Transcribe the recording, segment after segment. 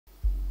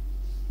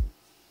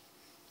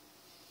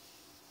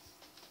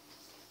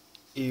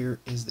here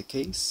is the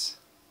case.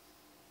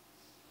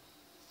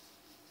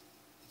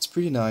 It's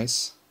pretty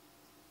nice,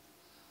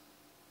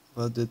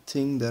 but the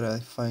thing that I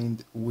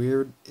find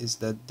weird is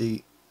that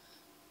they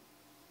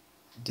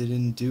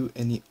didn't do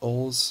any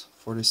holes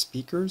for the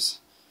speakers.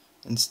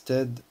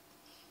 Instead,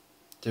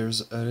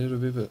 there's a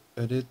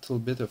little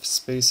bit of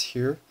space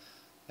here,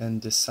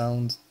 and the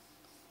sound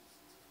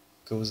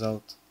goes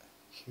out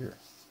here.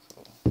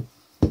 So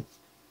you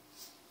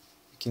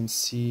can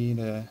see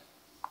the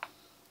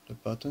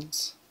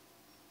buttons.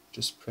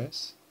 Just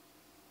press,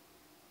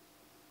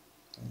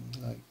 and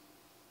like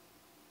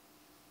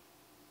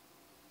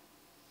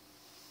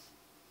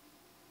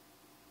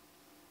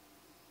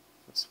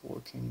it's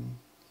working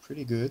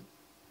pretty good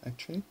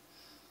actually.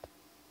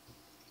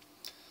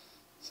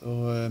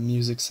 So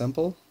music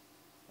sample,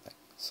 like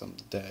some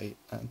Die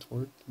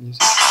Antwoord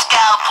music.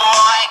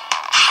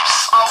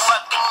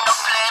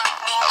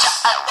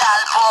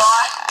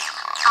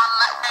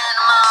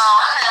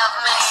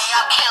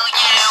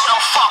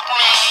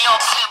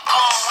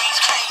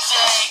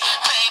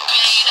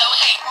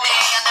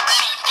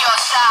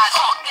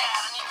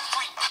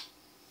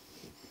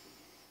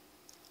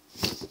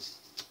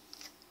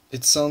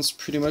 It sounds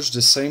pretty much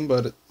the same,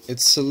 but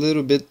it's a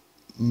little bit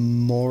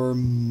more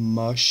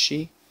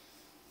mushy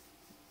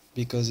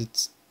because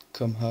it's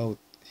come out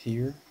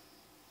here.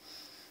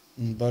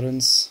 And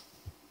buttons,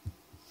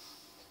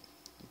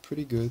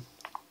 pretty good.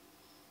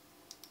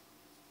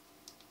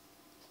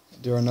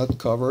 They are not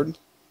covered.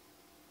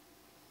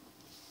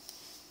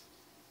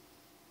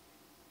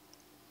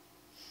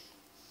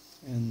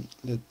 And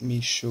let me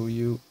show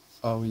you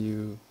how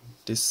you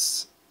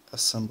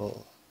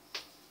disassemble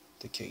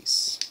the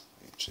case.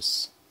 You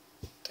just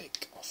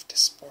take off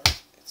this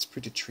part. It's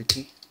pretty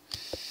tricky.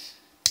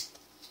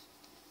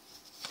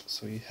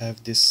 So you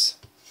have this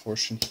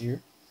portion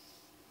here,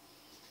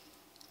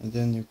 and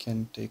then you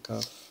can take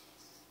off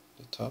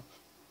the top.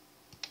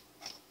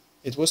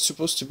 It was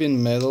supposed to be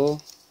in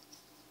metal.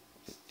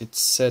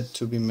 It's said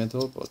to be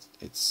metal, but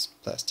it's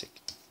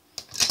plastic.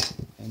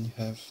 And you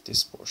have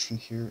this portion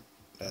here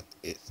that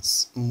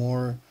it's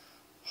more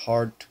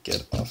hard to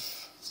get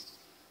off.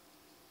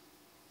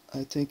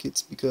 I think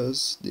it's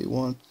because they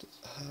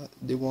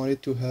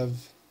wanted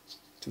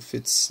to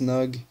fit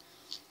snug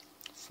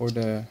for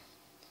the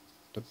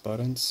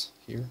buttons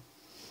here.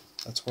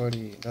 That's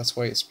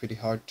why it's pretty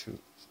hard to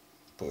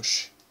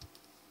push.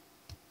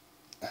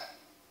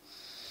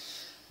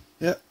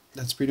 Yeah,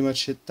 that's pretty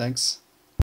much it. Thanks.